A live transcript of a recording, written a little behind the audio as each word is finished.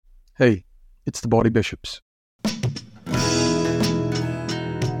Hey, it's the Body Bishops.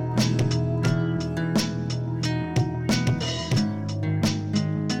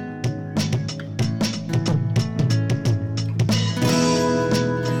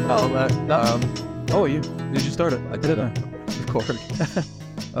 Did you start it? I did it. Of course.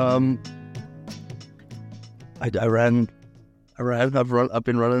 I've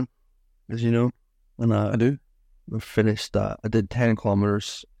been running, as you know, and I do. I finished. I did 10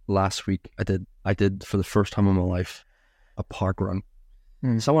 kilometers last week. I did for the first time in my life a park run.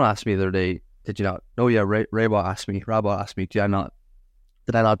 Someone asked me the other day, "Did you not?" Oh yeah, Rabba asked me. Did I not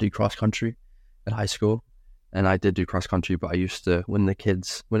do cross country at high school? And I did do cross country, but I used to when like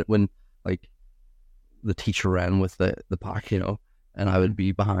the teacher ran with the pack, and I would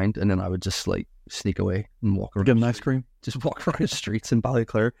be behind, and then I would just like sneak away and walk around. Get an ice cream. Just walk around the streets in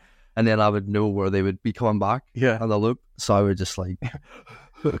Ballyclare, and then I would know where they would be coming back on the loop. So I would just like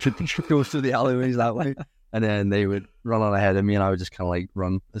go through the alleyways that way, and then they would run on ahead of me, and I would just kind of like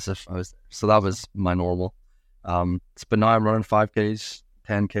run as if I was there. So that was my normal. But now I'm running 5Ks,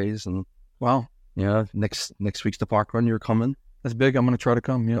 10Ks, and wow, next week's the park run. You're coming. That's big. I'm going to try to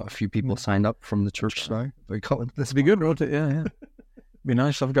come. Yeah, a few people signed up from the church now. They're coming. This would be good, won't it? Yeah. Be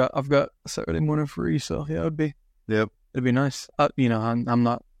nice. I've got Saturday morning free, so yeah, it would be. Yep, it'd be nice. I'm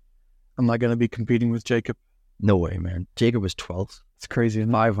not going to be competing with Jacob. No way, man. Jacob was 12th. It's crazy.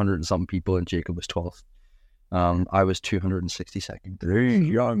 500 and something people, and Jacob was 12th. I was 262nd. Three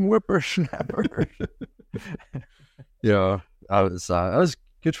young whippersnappers. Yeah, I was. That was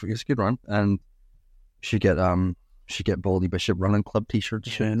good for you. It's a good run, and she get Baldy Bishop Running Club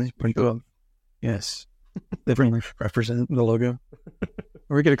T-shirts. Pretty cool. Yes, definitely represent the logo.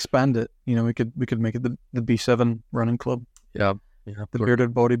 Or we could expand it. We could make it the B7 Running Club. Yeah. The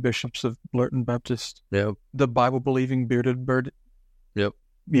bearded body bishops of Blurton Baptist. Yeah. The Bible believing bearded bird. Yep.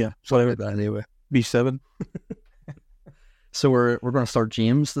 Yeah. So like that anyway. B7. So we're going to start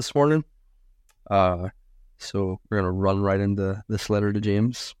James this morning. So we're going to run right into this letter to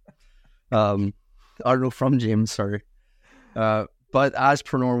James. From James, sorry. But as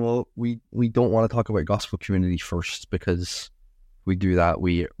per normal, we don't want to talk about gospel community first, because if we do that,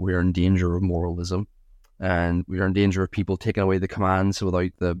 we're in danger of moralism, and we're in danger of people taking away the commands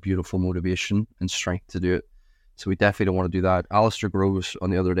without the beautiful motivation and strength to do it. So we definitely don't want to do that. Alistair Groves, on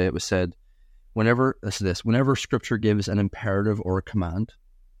the other day, it was said, whenever Scripture gives an imperative or a command,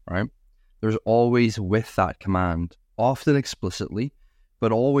 right, there's always with that command, often explicitly,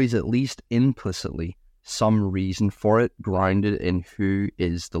 but always at least implicitly, some reason for it, grounded in who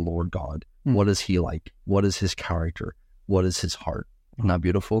is the Lord God. What is he like? What is his character? What is his heart? Isn't that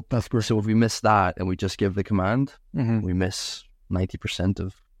beautiful? That's great. So if we miss that and we just give the command, we miss 90%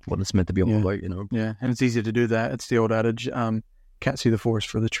 of what it's meant to be all about, Yeah, and it's easy to do that. It's the old adage, can't see the forest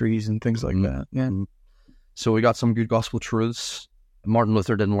for the trees and things like that. Yeah. So we got some good gospel truths. Martin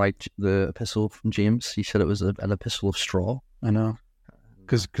Luther didn't like the epistle from James. He said it was an epistle of straw. I know.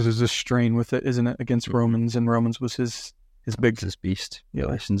 Because there's a strain with it, isn't it, against Romans, and Romans was his beast. Yeah,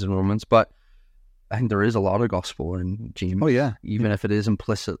 Galatians and Romans. But I think there is a lot of gospel in James. Oh yeah, even if it is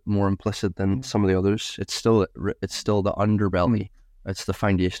more implicit than some of the others, it's still the underbelly. It's the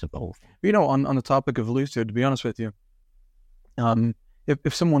foundation of the whole thing. On the topic of Luther, to be honest with you,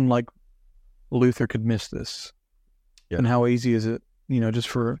 if someone like Luther could miss this, then how easy is it? Just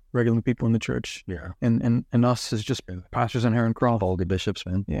for regular people in the church. Yeah. And us as just pastors in Heron Croft. Baldy bishops,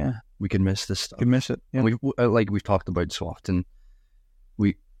 man. Yeah. We can miss this stuff. Could miss it. Yeah. We've talked about so often,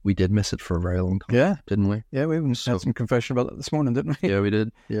 we did miss it for a very long time. Yeah. Didn't we? Yeah, we had some confession about that this morning, didn't we? Yeah, we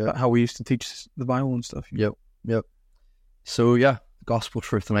did. Yeah. About how we used to teach the Bible and stuff. Yep. So yeah, gospel,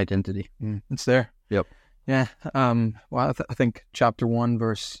 truth, and identity. It's there. Yep. Yeah. I think chapter 1,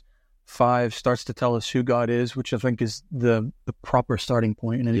 verse 5 starts to tell us who God is, which I think is the proper starting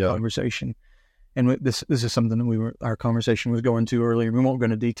point in any conversation. And this is something that our conversation was going to earlier. We won't go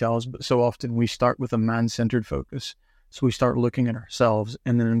into details, but so often we start with a man-centered focus. So we start looking at ourselves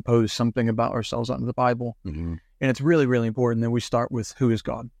and then impose something about ourselves onto the Bible. And it's really, really important that we start with who is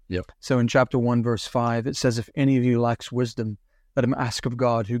God. Yep. So in chapter 1, verse 5, it says, if any of you lacks wisdom, let him ask of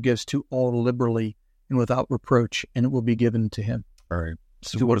God, who gives to all liberally and without reproach, and it will be given to him. All right.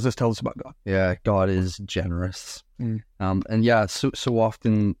 So what does this tell us about God? Yeah, God is generous. So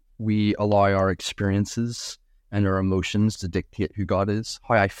often we allow our experiences and our emotions to dictate who God is,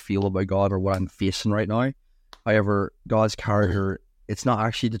 how I feel about God or what I'm facing right now. However, God's character, it's not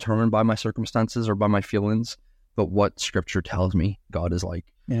actually determined by my circumstances or by my feelings, but what Scripture tells me God is like.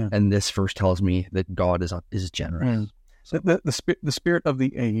 Yeah. And this verse tells me that God is generous. So the spirit of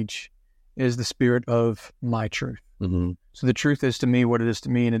the age is the spirit of my truth. So the truth is to me what it is to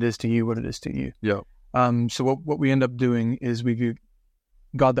me, and it is to you what it is to you. Yeah. So what we end up doing is we view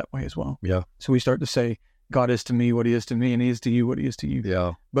God that way as well. Yeah. So we start to say, God is to me what he is to me, and he is to you what he is to you.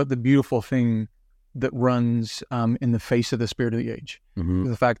 Yeah. But the beautiful thing that runs in the face of the spirit of the age,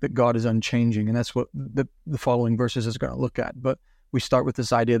 the fact that God is unchanging, and that's what the following verses is going to look at. But we start with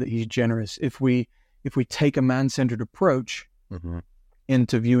this idea that he's generous. If we take a man-centered approach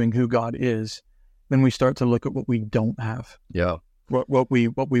into viewing who God is, then we start to look at what we don't have. Yeah. What we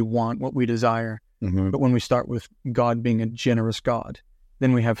want, what we desire. But when we start with God being a generous God,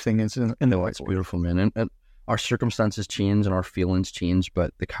 then we have things in the right That's way. beautiful, man. And our circumstances change and our feelings change,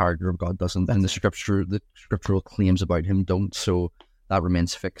 but the character of God doesn't. And the scriptural claims about him don't. So that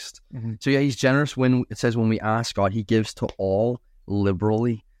remains fixed. So yeah, he's generous. When it says when we ask God, he gives to all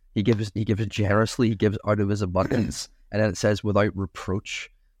liberally. He gives generously. He gives out of his abundance. And then it says without reproach.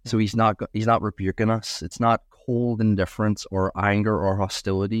 So he's not rebuking us. It's not cold indifference or anger or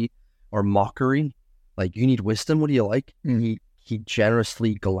hostility or mockery. Like, you need wisdom. What do you like? He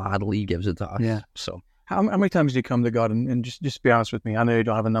generously, gladly gives it to us. Yeah. So how many times do you come to God and just be honest with me? I know you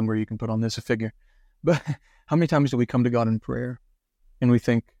don't have a number you can put on this, a figure, but how many times do we come to God in prayer and we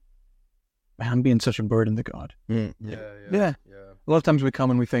think, man, I'm being such a burden to God? Yeah. A lot of times we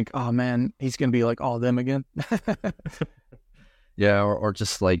come and we think, oh man, he's going to be like all them again. Yeah, or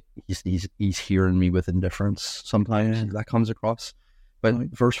just like he's hearing me with indifference. Sometimes that comes across. But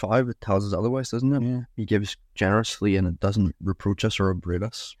verse 5, it tells us otherwise, doesn't it? Yeah. He gives generously and it doesn't reproach us or upbraid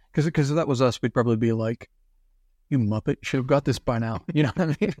us. Because if that was us, we'd probably be like, you muppet, you should have got this by now. You know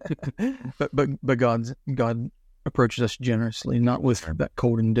what I mean? but God approaches us generously, not with that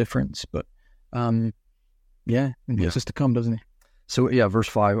cold indifference, but he wants us to come, doesn't he? So yeah, verse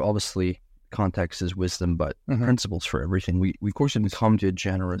 5, obviously context is wisdom, but principles for everything. We of course come to a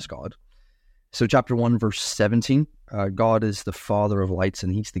generous God. So chapter 1, verse 17, God is the Father of lights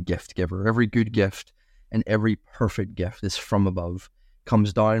and he's the gift giver. Every good gift and every perfect gift is from above,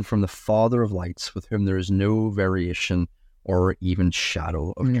 comes down from the Father of lights, with whom there is no variation or even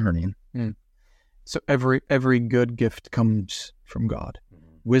shadow of turning. So every good gift comes from God.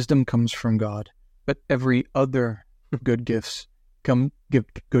 Wisdom comes from God. But every other good gift comes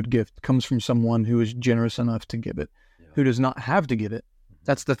from someone who is generous enough to give it, who does not have to give it.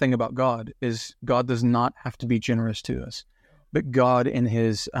 That's the thing about God, is God does not have to be generous to us, but God in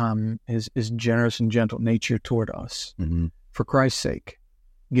his generous and gentle nature toward us, for Christ's sake,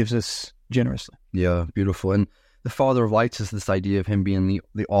 gives us generously. Yeah, beautiful. And the Father of lights is this idea of him being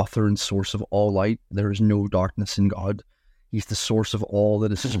the author and source of all light. There is no darkness in God. He's the source of all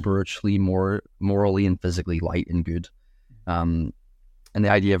that is spiritually, morally, and physically light and good. And the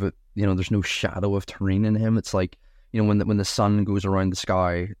idea of it, there's no shadow of turning in him. It's like, when the sun goes around the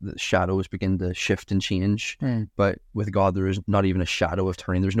sky, the shadows begin to shift and change. But with God, there is not even a shadow of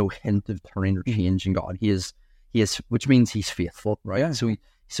turning. There's no hint of turning or change in God. He is, which means he's faithful, right? Yeah.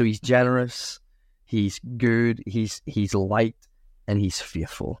 So he's generous, he's good, he's light, and he's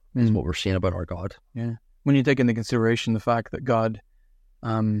faithful. Is what we're saying about our God. Yeah. When you take into consideration the fact that God,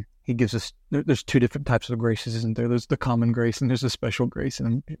 he gives us, there's two different types of graces, isn't there? There's the common grace and there's the special grace,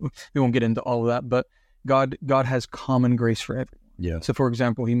 and we won't get into all of that, but God has common grace for everyone. Yeah. So, for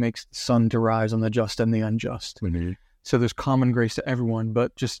example, he makes the sun to rise on the just and the unjust. So there's common grace to everyone,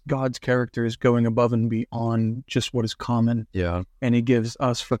 but just God's character is going above and beyond just what is common. Yeah. And he gives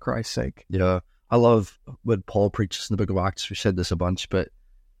us for Christ's sake. Yeah. I love what Paul preaches in the book of Acts. We said this a bunch, but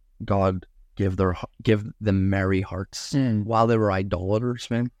God give them merry hearts while they were idolaters,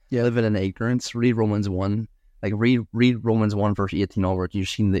 man. Yeah. Living in ignorance. Read Romans 1. Like read Romans 1 verse 18 onward. You've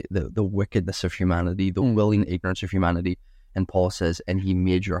seen the wickedness of humanity, the willing ignorance of humanity. And Paul says, and he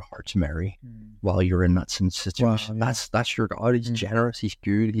made your hearts merry while you're in that situation. Wow, yeah. That's your God. He's generous. He's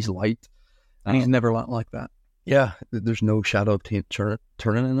good. He's light. And he's never like that. Yeah. There's no shadow of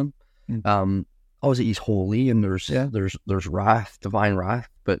turning in him. Obviously he's holy, and there's wrath, divine wrath,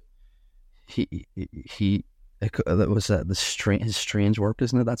 but he that was his strange work,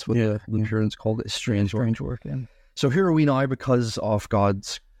 isn't it? That's what the Puritans called it, strange work. Yeah. So here are we now because of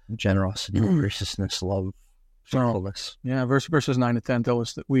God's generosity, graciousness, love, faithfulness. Yeah, verses 9 to 10 tell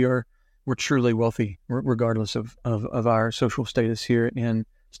us that we're truly wealthy, regardless of our social status here in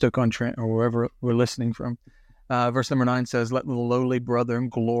Stoke-on-Trent or wherever we're listening from. Verse number 9 says, "Let the lowly brother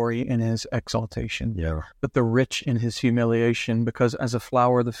glory in his exaltation, but the rich in his humiliation, because as a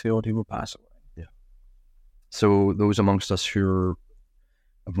flower of the field he will pass away." So those amongst us who are,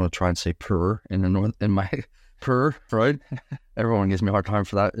 I'm going to try and say poor in my poor, right? Everyone gives me a hard time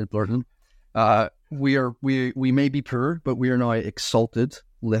for that at Blurton. We may be poor, but we are now exalted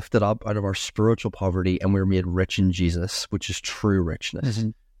lifted up out of our spiritual poverty, and we're made rich in Jesus, which is true richness.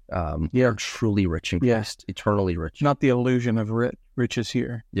 We're truly rich in Christ, eternally rich. Not the illusion of riches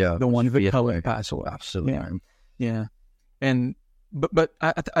here. Yeah, the ones that come and pass away. Absolutely. Yeah. And but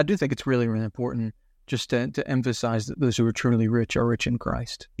I do think it's really, really important just to emphasize that those who are truly rich are rich in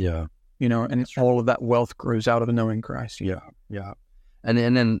Christ. Yeah. And all of that wealth grows out of knowing Christ. Yeah. And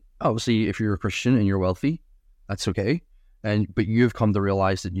then obviously, if you're a Christian and you're wealthy, that's okay. But you've come to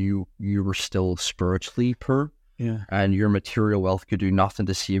realize that you were still spiritually poor. Yeah. And your material wealth could do nothing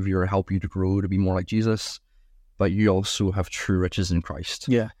to save you or help you to grow to be more like Jesus. But you also have true riches in Christ.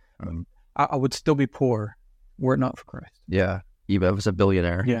 Yeah. I would still be poor were it not for Christ. Yeah. Even if I was a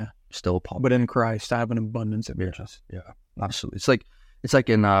billionaire. Yeah. Still poor. But in Christ, I have an abundance of riches. Yeah. Absolutely. It's like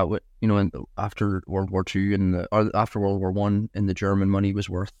in after World War II or after World War I, in the German money was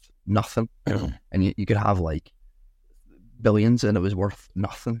worth nothing, and you could have like billions and it was worth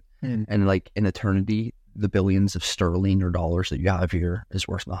nothing, and like in eternity, the billions of sterling or dollars that you have here is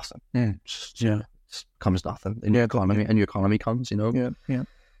worth nothing. It comes nothing in your economy, and your economy comes.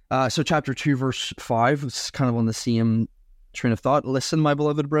 So chapter 2, verse 5 is kind of on the same train of thought. Listen, my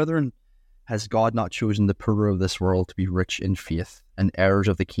beloved brethren. Has God not chosen the poor of this world to be rich in faith and heirs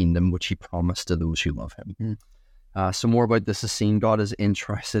of the kingdom which he promised to those who love him? So more about this is saying God is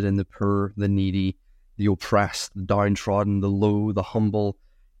interested in the poor, the needy, the oppressed, the downtrodden, the low, the humble,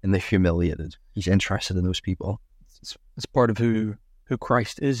 and the humiliated. He's interested in those people. It's part of who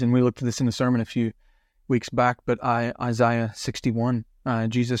Christ is. And we looked at this in the sermon a few weeks back, but Isaiah 61,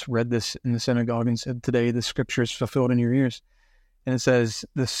 Jesus read this in the synagogue and said, "Today the scripture is fulfilled in your ears." And it says,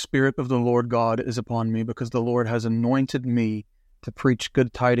 "The Spirit of the Lord God is upon me, because the Lord has anointed me to preach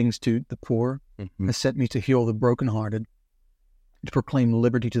good tidings to the poor, has sent me to heal the brokenhearted, to proclaim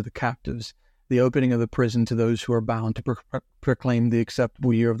liberty to the captives, the opening of the prison to those who are bound, to proclaim the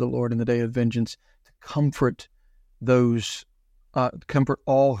acceptable year of the Lord and the day of vengeance, to comfort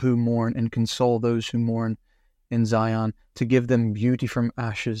all who mourn and console those who mourn in Zion, to give them beauty from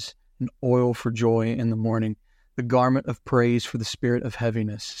ashes and oil for joy in the morning, the garment of praise for the spirit of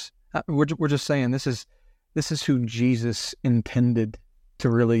heaviness." We're just saying this is who Jesus intended to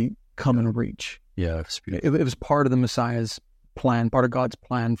really come and reach. Yeah, it was part of the Messiah's plan, part of God's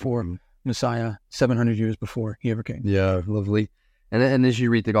plan for Messiah 700 years before he ever came. Yeah, lovely. And as you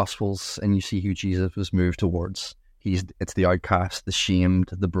read the Gospels and you see who Jesus was moved towards, it's the outcast, the shamed,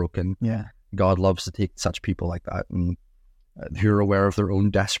 the broken. Yeah, God loves to take such people like that and who are aware of their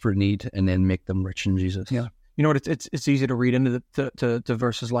own desperate need and then make them rich in Jesus. Yeah. You know what? It's easy to read into to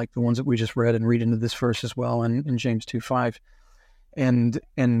verses like the ones that we just read, and read into this verse as well, and in James 2:5, and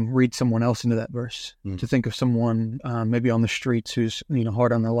read someone else into that verse. To think of someone maybe on the streets who's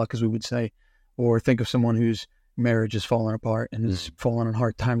hard on their luck, as we would say, or think of someone whose marriage is falling apart and is falling on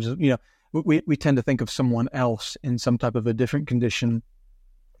hard times. We tend to think of someone else in some type of a different condition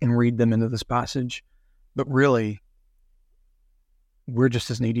and read them into this passage, but really, we're just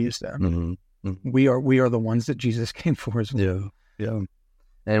as needy as them. We are the ones that Jesus came for as well. Yeah.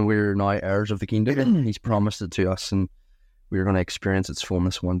 And we're now heirs of the kingdom. He's promised it to us, and we're going to experience its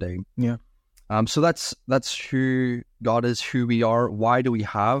fullness one day. Yeah. So that's who God is, who we are. Why do we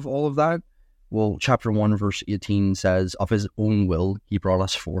have all of that? Well, chapter 1, verse 18 says, "Of his own will, he brought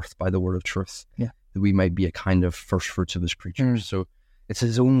us forth by the word of truth, that we might be a kind of first fruits of his creatures." So it's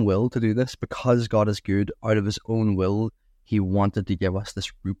his own will to do this, because God is good. Out of his own will, he wanted to give us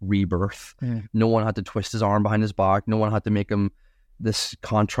this rebirth. No one had to twist his arm behind his back. No one had to make him this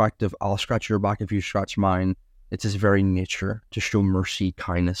contract of, "I'll scratch your back if you scratch mine." It's his very nature to show mercy,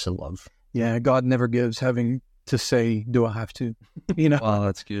 kindness, and love. Yeah, God never gives having to say, "Do I have to?" Wow,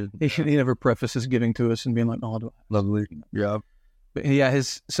 that's good. He never prefaces giving to us and being like, "Oh, do I have to?" Lovely. Yeah. But yeah,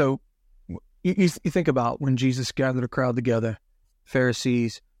 so you think about when Jesus gathered a crowd together,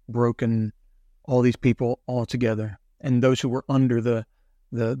 Pharisees, broken, all these people all together, and those who were under the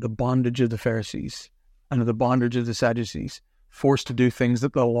bondage of the Pharisees, under the bondage of the Sadducees, forced to do things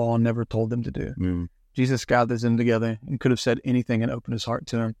that the law never told them to do. Jesus gathers them together and could have said anything and opened his heart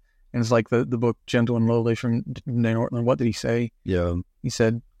to them. And it's like the book Gentle and Lowly from Dane Ortland. What did he say? Yeah. He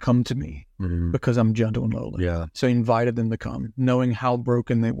said, "Come to me because I'm gentle and lowly." Yeah. So he invited them to come, knowing how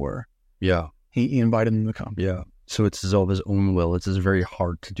broken they were. Yeah. He invited them to come. Yeah. So it's of his own will. It's very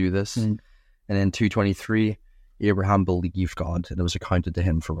hard to do this. And in 2:23, Abraham believed God, and it was accounted to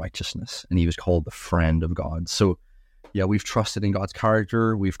him for righteousness, and he was called the friend of God. So, yeah, we've trusted in God's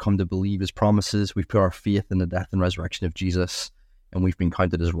character. We've come to believe his promises. We've put our faith in the death and resurrection of Jesus, and we've been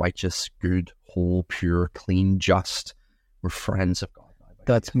counted as righteous, good, whole, pure, clean, just. We're friends of God now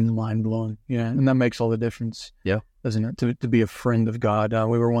That's mind blowing. Yeah, and that makes all the difference. Yeah, doesn't it? To be a friend of God.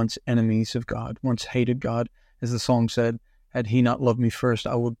 We were once enemies of God, once hated God, as the song said. Had He not loved me first,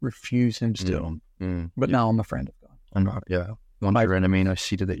 I would refuse Him still. But now I'm a friend of God. I'm not. Yeah, once your enemy, now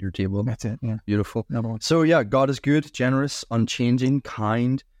seated at your table. That's it. Yeah, beautiful. So yeah, God is good, generous, unchanging,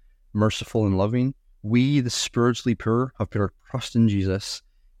 kind, merciful, and loving. We, the spiritually poor, have put our trust in Jesus,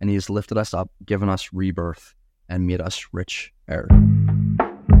 and He has lifted us up, given us rebirth, and made us rich heirs.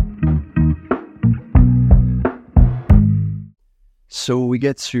 So we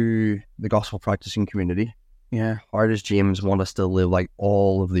get to the gospel practicing community. Yeah. How does James want us to live like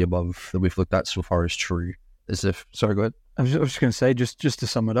all of the above that we've looked at so far is true? Sorry, go ahead. I was just going to say, just to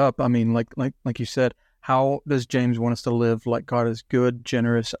sum it up, I mean, like you said, how does James want us to live like God is good,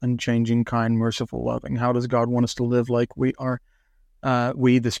 generous, unchanging, kind, merciful, loving? How does God want us to live like we are,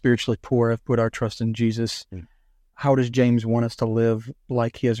 we the spiritually poor have put our trust in Jesus? How does James want us to live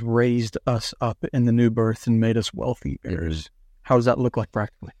like He has raised us up in the new birth and made us wealthy heirs? How does that look like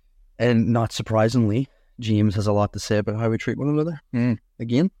practically? And not surprisingly, James has a lot to say about how we treat one another.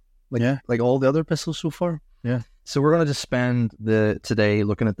 Again, like all the other epistles so far. Yeah. So we're going to just spend today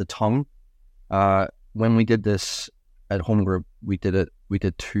looking at the tongue. When we did this at home group, we did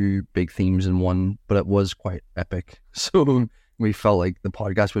two big themes in one, but it was quite epic. So we felt like the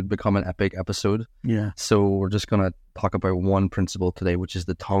podcast would become an epic episode. Yeah. So we're just going to talk about one principle today, which is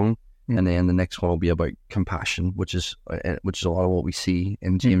the tongue. And then the next one will be about compassion, which is a lot of what we see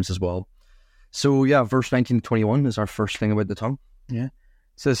in James as well. So yeah, verse 19 to 21 is our first thing about the tongue. Yeah. It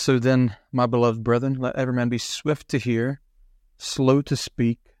says, so then, my beloved brethren, let every man be swift to hear, slow to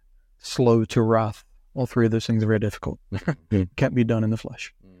speak, slow to wrath. All three of those things are very difficult. Can't be done in the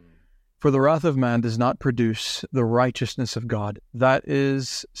flesh. For the wrath of man does not produce the righteousness of God. That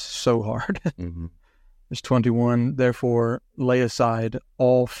is so hard. Verse 21, therefore lay aside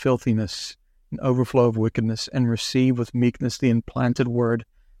all filthiness and overflow of wickedness, and receive with meekness the implanted word,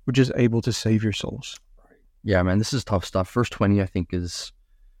 which is able to save your souls. Yeah, man, this is tough stuff. Verse 20, I think, is,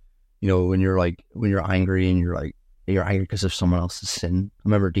 when you're angry and you're angry because of someone else's sin. I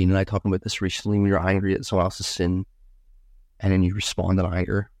remember Dean and I talking about this recently. When you're angry at someone else's sin, and then you respond in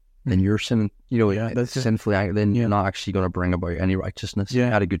anger, then you're sinning. That's sinfully angry. Then you're not actually going to bring about any righteousness. Yeah,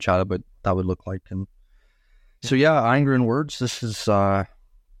 I had a good chat about what that would look like. And so anger in words. This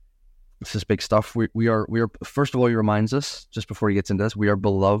is big stuff. We are first of all, he reminds us just before he gets into this, we are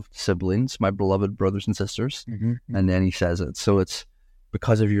beloved siblings, my beloved brothers and sisters. And then he says it. So it's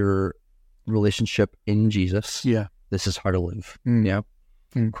because of your relationship in Jesus. Yeah, this is how to live.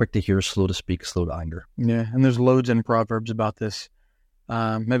 Quick to hear, slow to speak, slow to anger. Yeah, and there's loads in Proverbs about this.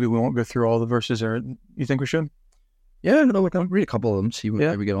 Maybe we won't go through all the verses. Or you think we should? Yeah, we can read a couple of them. See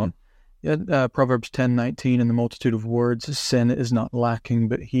how we get on. Yeah, Proverbs 10:19, in the multitude of words, sin is not lacking,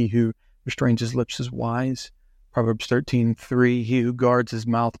 but he who restrains his lips is wise. Proverbs 13:3, he who guards his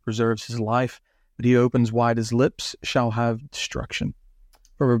mouth preserves his life, but he who opens wide his lips shall have destruction.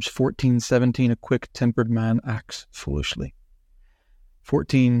 Proverbs 14:17, a quick-tempered man acts foolishly.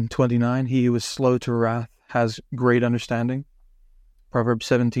 14:29, he who is slow to wrath has great understanding. Proverbs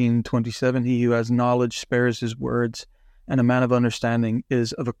 17:27, he who has knowledge spares his words, and a man of understanding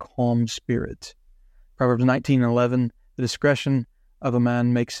is of a calm spirit. Proverbs 19:11, the discretion of a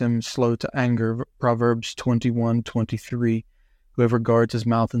man makes him slow to anger. Proverbs 21:23, whoever guards his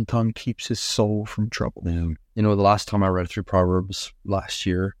mouth and tongue keeps his soul from trouble. The last time I read through Proverbs last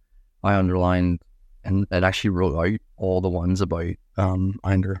year, I underlined and actually wrote out all the ones about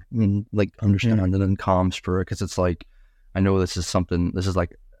anger. I mean, like understanding and calm spirit, because it's like, I know this is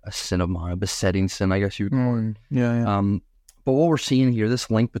like a sin of mine, a besetting sin, I guess you would call it. But what we're seeing here,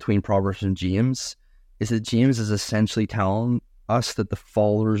 this link between Proverbs and James, is that James is essentially telling us that the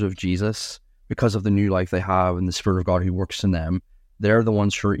followers of Jesus, because of the new life they have and the Spirit of God who works in them, they're the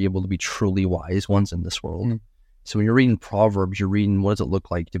ones who are able to be truly wise ones in this world. So when you're reading Proverbs, you're reading, what does it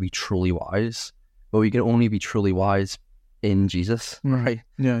look like to be truly wise? But we can only be truly wise in Jesus. Right.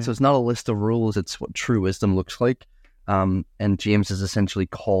 Yeah. So it's not a list of rules, it's what true wisdom looks like. And James is essentially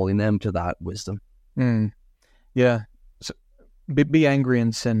calling them to that wisdom. Yeah. So be angry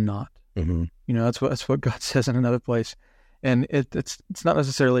and sin not. That's what God says in another place. And it's not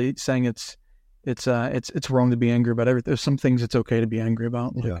necessarily saying it's wrong to be angry about everything. There's some things it's okay to be angry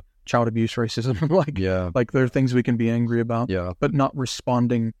about, like child abuse, racism, like there are things we can be angry about, but not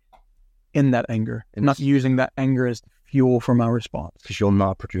responding in that anger, not using that anger as fuel for my response. Because you'll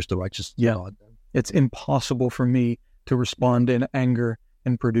not produce the righteousness of God. It's impossible for me to respond in anger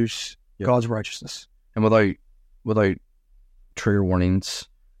and produce God's righteousness. And without trigger warnings,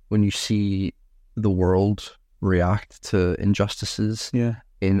 when you see the world react to injustices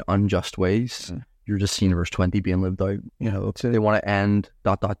in unjust ways. You're just seeing verse 20 being lived out. They want to end ...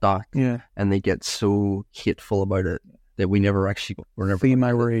 and they get so hateful about it that we're never feel my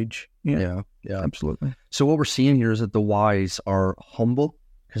rage. Yeah, Absolutely. So what we're seeing here is that the wise are humble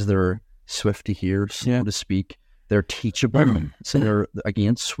because they're swift to hear, slow to speak. They're teachable. So they're,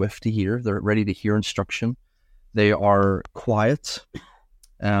 again, swift to hear. They're ready to hear instruction. They are quiet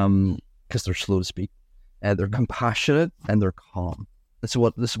because they're slow to speak. They're compassionate and they're calm. This is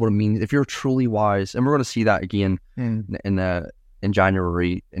what it means. If you're truly wise, and we're going to see that again in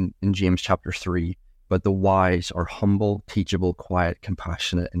January in James chapter 3. But the wise are humble, teachable, quiet,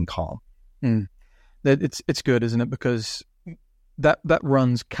 compassionate, and calm. It's good, isn't it? Because that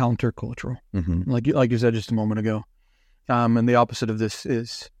runs countercultural, like you said just a moment ago. And the opposite of this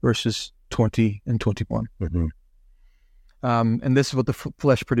is verses 20 and 21. And this is what the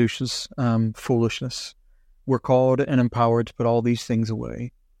flesh produces: foolishness. We're called and empowered to put all these things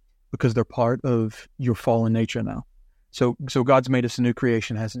away because they're part of your fallen nature now. So God's made us a new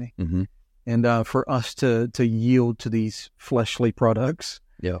creation, hasn't He? And for us to yield to these fleshly products,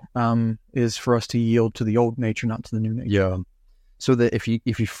 is for us to yield to the old nature, not to the new nature. Yeah. So that if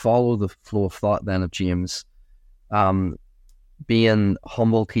you follow the flow of thought then of James, being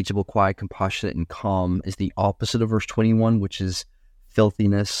humble, teachable, quiet, compassionate, and calm is the opposite of verse 21, which is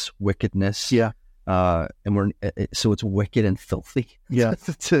filthiness, wickedness. Yeah. And so it's wicked and filthy. Yeah.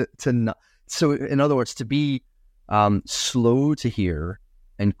 So in other words, to be slow to hear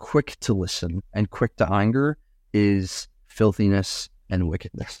and quick to listen and quick to anger is filthiness and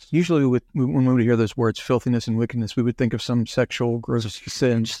wickedness. Usually when we would hear those words, filthiness and wickedness, we would think of some sexual gross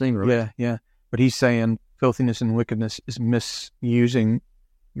sin. Right? Yeah. But he's saying filthiness and wickedness is misusing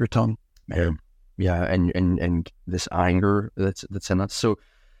your tongue. Yeah, and this anger that's in us. So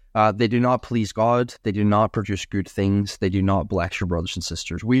they do not please God. They do not produce good things. They do not bless your brothers and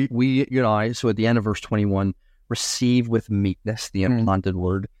sisters. We you and I, so at the end of verse 21, receive with meekness the implanted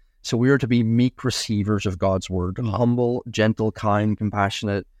word. So we are to be meek receivers of God's word, humble, gentle, kind,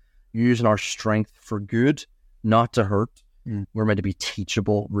 compassionate, using our strength for good, not to hurt. We're meant to be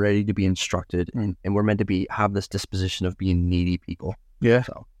teachable, ready to be instructed, and we're meant to have this disposition of being needy people. Yeah,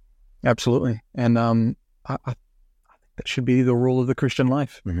 so. Absolutely. And I think that should be the rule of the Christian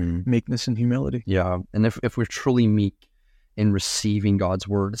life, meekness and humility. Yeah, and if we're truly meek in receiving God's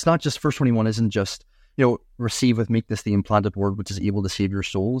word, it's not just, verse 21 isn't just, receive with meekness the implanted word, which is able to save your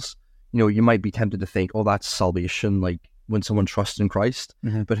souls. You might be tempted to think, oh, that's salvation, like when someone trusts in Christ.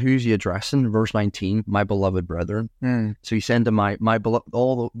 But who's he addressing? Verse 19, my beloved brethren. So he's saying to my beloved,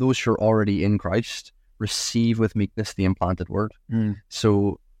 all those who are already in Christ, receive with meekness the implanted word.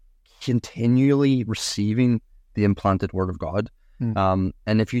 So continually receiving the implanted word of God. And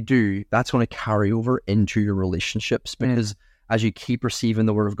if you do, that's going to carry over into your relationships, because as you keep receiving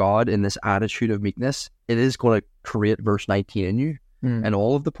the word of God in this attitude of meekness, it is going to create verse 19 in you. And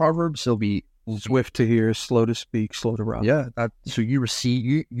all of the Proverbs will be swift to hear, slow to speak, slow to wrath. Yeah. So you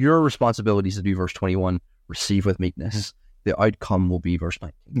receive, your responsibility is to do verse 21, receive with meekness. The outcome will be verse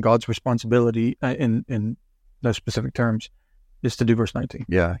 19. God's responsibility in those specific terms is to do verse 19.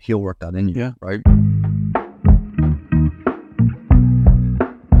 Yeah. He'll work that in you. Yeah. Right.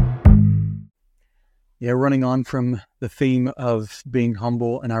 Yeah, running on from the theme of being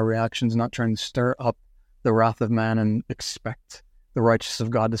humble and our reactions, not trying to stir up the wrath of man and expect the righteousness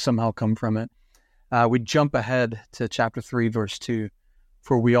of God to somehow come from it. We jump ahead to chapter 3, verse 2.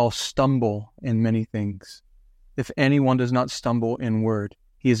 For we all stumble in many things. If anyone does not stumble in word,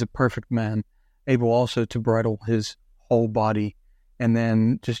 he is a perfect man, able also to bridle his whole body. And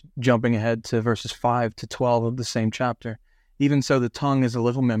then just jumping ahead to verses 5 to 12 of the same chapter. Even so, the tongue is a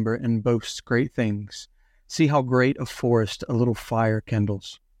little member and boasts great things. See how great a forest a little fire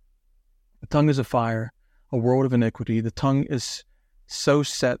kindles. The tongue is a fire, a world of iniquity. The tongue is so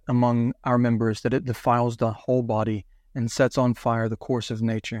set among our members that it defiles the whole body and sets on fire the course of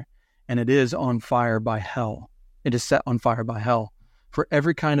nature. And it is on fire by hell. It is set on fire by hell. For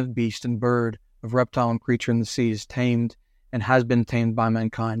every kind of beast and bird, of reptile and creature in the sea is tamed and has been tamed by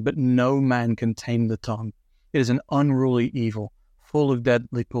mankind. But no man can tame the tongue. It is an unruly evil, full of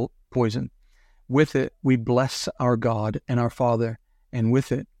deadly poison. With it we bless our God and our Father, and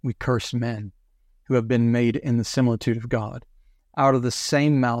with it we curse men, who have been made in the similitude of God. Out of the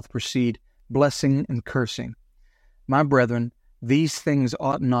same mouth proceed blessing and cursing. My brethren, these things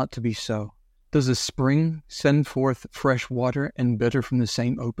ought not to be so. Does a spring send forth fresh water and bitter from the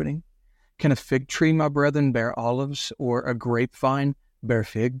same opening? Can a fig tree, my brethren, bear olives, or a grapevine bear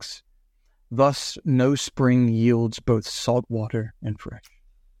figs? Thus no spring yields both salt water and fresh.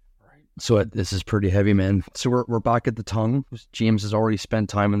 So this is pretty heavy, man. So we're back at the tongue. James has already spent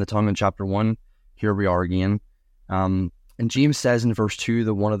time in the tongue in chapter 1. Here we are again. And James says in verse 2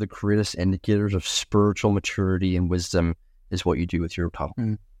 that one of the greatest indicators of spiritual maturity and wisdom is what you do with your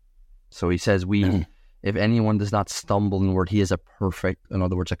tongue. So he says, if anyone does not stumble in the word, he is a perfect, in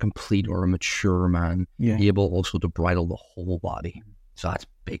other words, a complete or a mature man, able also to bridle the whole body. So that's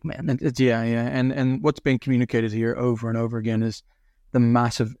big, man. And what's being communicated here over and over again is the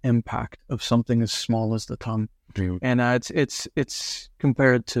massive impact of something as small as the tongue. And it's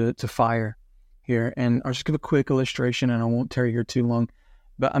compared to fire here. And I'll just give a quick illustration, and I won't tarry here too long.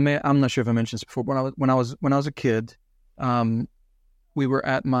 But I'm not sure if I mentioned this before. But when I was a kid, we were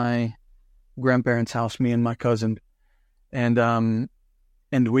at my grandparents' house, me and my cousin, and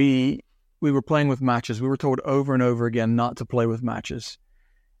we were playing with matches. We were told over and over again not to play with matches.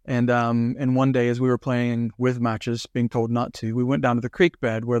 And one day, as we were playing with matches, being told not to, we went down to the creek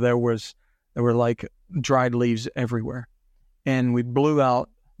bed where there were like dried leaves everywhere, and we blew out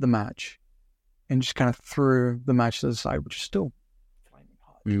the match and just kind of threw the match to the side, which is still flaming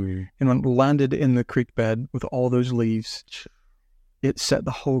hot. And when it landed in the creek bed with all those leaves, it set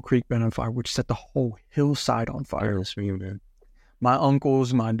the whole creek bed on fire, which set the whole hillside on fire. My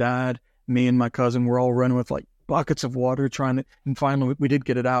uncles, my dad, me and my cousin were all running with like buckets of water and finally we did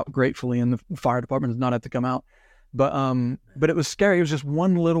get it out gratefully, and the fire department did not have to come out. But it was scary. It was just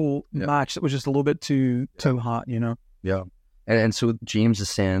one little match that was just a little bit too hot, you know? Yeah. And so James is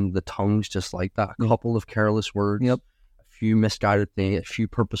saying the tongue's just like that. A couple of careless words, a few misguided things, a few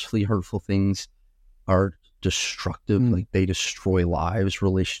purposefully hurtful things are destructive. Like they destroy lives,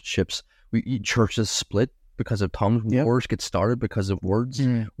 relationships. Churches split because of tongues. Wars get started because of words.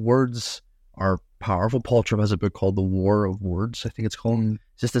 Words are powerful. Paul Tripp has a book called The War of Words, I think it's called.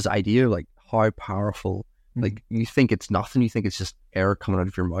 It's just this idea of like how powerful, like you think it's nothing, you think it's just air coming out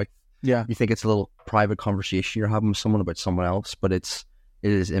of your mouth. You think it's a little private conversation you're having with someone about someone else, but it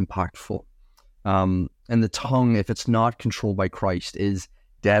is impactful. And the tongue, if it's not controlled by Christ, is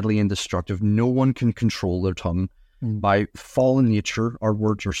deadly and destructive. No one can control their tongue. By fallen nature, our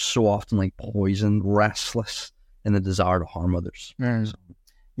words are so often like poison, restless, and the desire to harm others.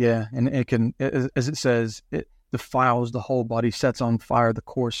 Yeah, and it can, as it says, it defiles the whole body, sets on fire the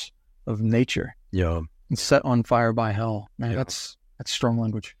course of nature. And set on fire by hell. Man, that's strong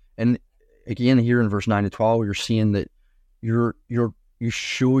language. And again, here in verse 9 to 12, you're seeing that you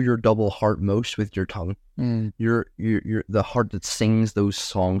show your double heart most with your tongue. You're the heart that sings those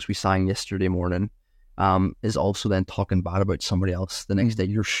songs we sang yesterday morning is also then talking bad about somebody else the next day.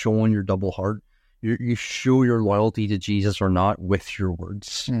 You're showing your double heart. You show your loyalty to Jesus or not with your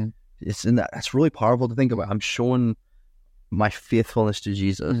words. That's really powerful to think about. I'm showing my faithfulness to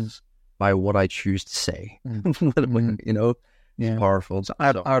Jesus by what I choose to say. You know, it's powerful. So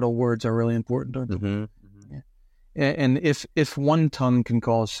idle words are really important, don't they? And if one tongue can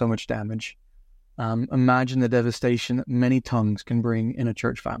cause so much damage, imagine the devastation that many tongues can bring in a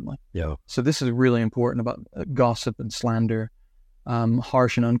church family. So this is really important about gossip and slander,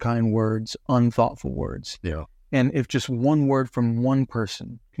 harsh and unkind words, unthoughtful words. And if just one word from one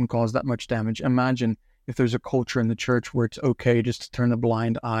person can cause that much damage, imagine if there's a culture in the church where it's okay just to turn a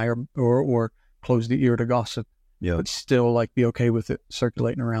blind eye or close the ear to gossip, but still like be okay with it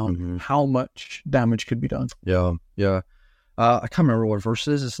circulating around. How much damage could be done? I can't remember what verse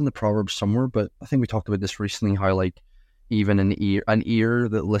it is. It's in the Proverbs somewhere, but I think we talked about this recently, how like even an ear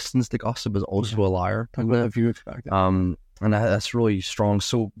that listens to gossip is also a liar. Talk about if you expect that. And that's really strong.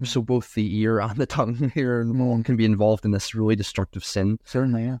 So both the ear and the tongue here can be involved in this really destructive sin.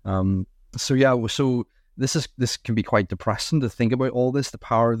 Certainly, So this can be quite depressing to think about all this, the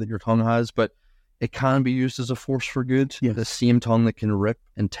power that your tongue has, but it can be used as a force for good. The same tongue that can rip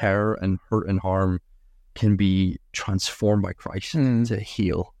and tear and hurt and harm can be transformed by Christ to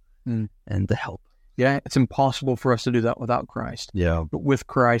heal and to help. It's impossible for us to do that without Christ. But with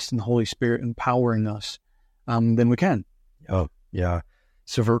Christ and the Holy Spirit empowering us, then we can.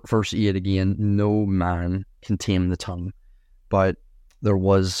 So verse 8 again, no man can tame the tongue, but there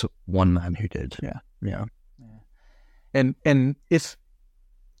was one man who did. And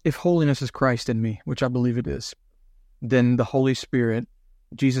if holiness is Christ in me, which I believe it is, then the Holy Spirit,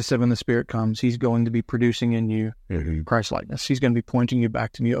 Jesus said when the Spirit comes, he's going to be producing in you Christ-likeness. He's going to be pointing you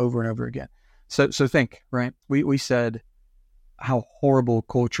back to me over and over again. So think, right? We said how horrible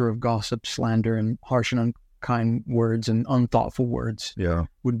culture of gossip, slander, and harsh and unkind words and unthoughtful words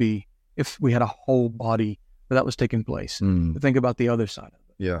would be if we had a whole body where that was taking place. But think about the other side of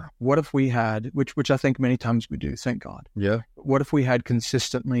it. What if we had, which I think many times we do, thank God. What if we had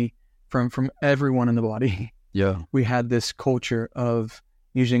consistently from everyone in the body, we had this culture of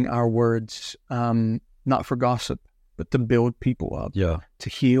using our words, not for gossip, but to build people up, to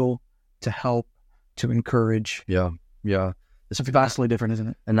heal, to help, to encourage. It's vastly different, isn't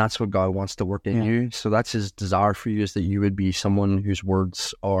it? And that's what God wants to work in you. So that's his desire for you, is that you would be someone whose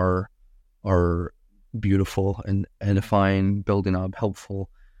words are beautiful and edifying, building up, helpful.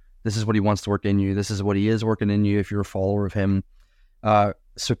 This is what he wants to work in you. This is what he is working in you if you're a follower of him.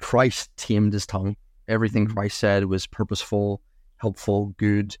 So Christ tamed his tongue. Everything Christ said was purposeful, helpful,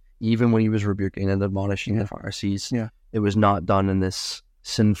 good. Even when he was rebuking and admonishing the Pharisees, it was not done in this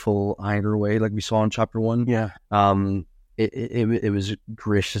sinful anger way like we saw in chapter 1. It was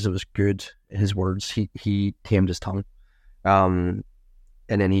gracious. It was good. His words. He tamed his tongue, and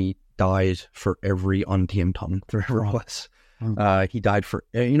then he died for every untamed tongue there ever was. He died for,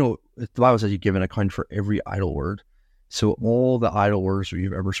 the Bible says you give an account for every idle word. So all the idle words that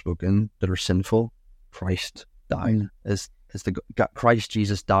you've ever spoken that are sinful, Christ died Christ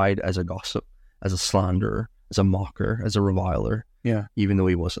Jesus died as a gossip, as a slanderer, as a mocker, as a reviler. Even though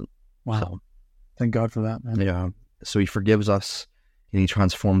he wasn't. Wow. So, thank God for that, man. So he forgives us and he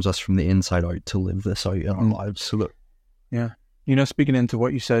transforms us from the inside out to live this out in our lives. So that, speaking into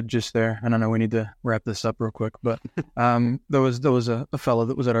what you said just there, and I know we need to wrap this up real quick, but there was a fellow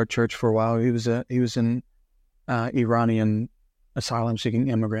that was at our church for a while. He was an Iranian asylum-seeking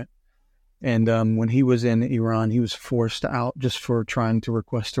immigrant, and when he was in Iran, he was forced out just for trying to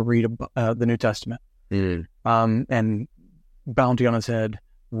request to read the New Testament. And bounty on his head,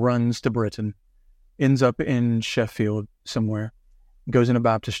 runs to Britain, ends up in Sheffield somewhere, goes in a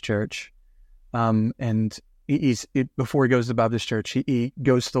Baptist church, and before he goes to the Baptist church, he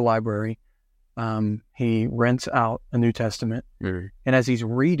goes to the library. He rents out a New Testament, and as he's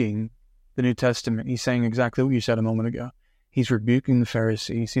reading the New Testament, he's saying exactly what you said a moment ago. He's rebuking the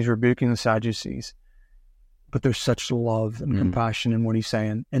Pharisees, he's rebuking the Sadducees, but there's such love and compassion in what he's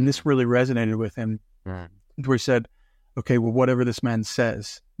saying, and this really resonated with him, where he said, okay, well, whatever this man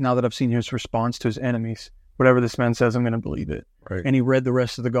says, now that I've seen his response to his enemies, whatever this man says, I'm going to believe it. And he read the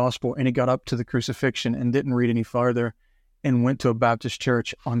rest of the gospel, and he got up to the crucifixion and didn't read any farther, and went to a Baptist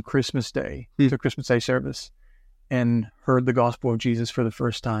church on Christmas Day, to a Christmas Day service, and heard the gospel of Jesus for the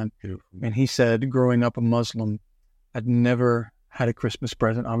first time. And he said, growing up a Muslim, I'd never had a Christmas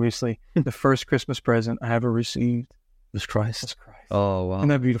present, obviously. The first Christmas present I ever received was Christ. Was Christ. Oh, wow. Isn't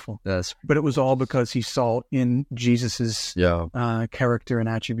that beautiful? Yes. But it was all because he saw in Jesus's character and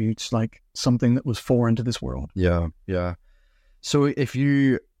attributes like something that was foreign to this world. So if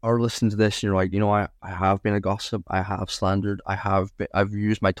you are listening to this and you're like, I have been a gossip, I have slandered, I've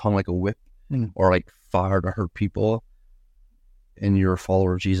used my tongue like a whip or like fire to hurt people, and you're a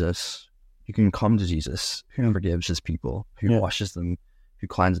follower of Jesus, you can come to Jesus, who forgives his people, who washes them, who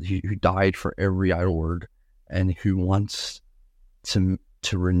cleanses, who died for every idle word, and who wants to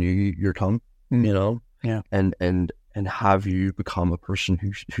renew your tongue, and have you become a person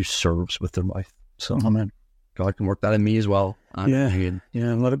who serves with their mouth. So, amen. God can work that in me as well. And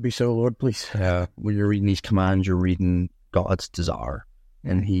let it be so, Lord, please. When you're reading these commands, you're reading God's desire,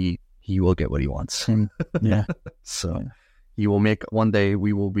 and He will get what He wants. So He will make, one day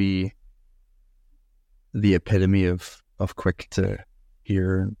we will be the epitome of quick to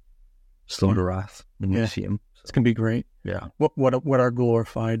hear and slow to wrath when you see Him. So, it's gonna be great. What our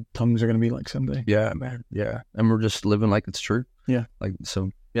glorified tongues are gonna be like someday. Man. And we're just living like it's true. God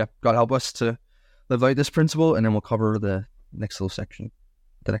help us to live out this principle, and then we'll cover the next little section,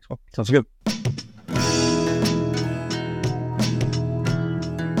 the next one. Sounds good.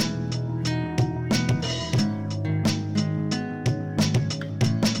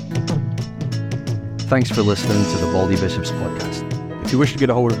 Thanks for listening to the Baldy Bishops podcast. If you wish to get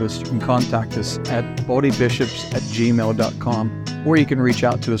a hold of us, you can contact us at baldybishops@gmail.com, or you can reach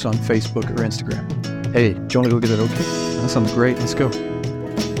out to us on Facebook or Instagram. Hey, do you want to go get it? Okay, that sounds great. Let's go.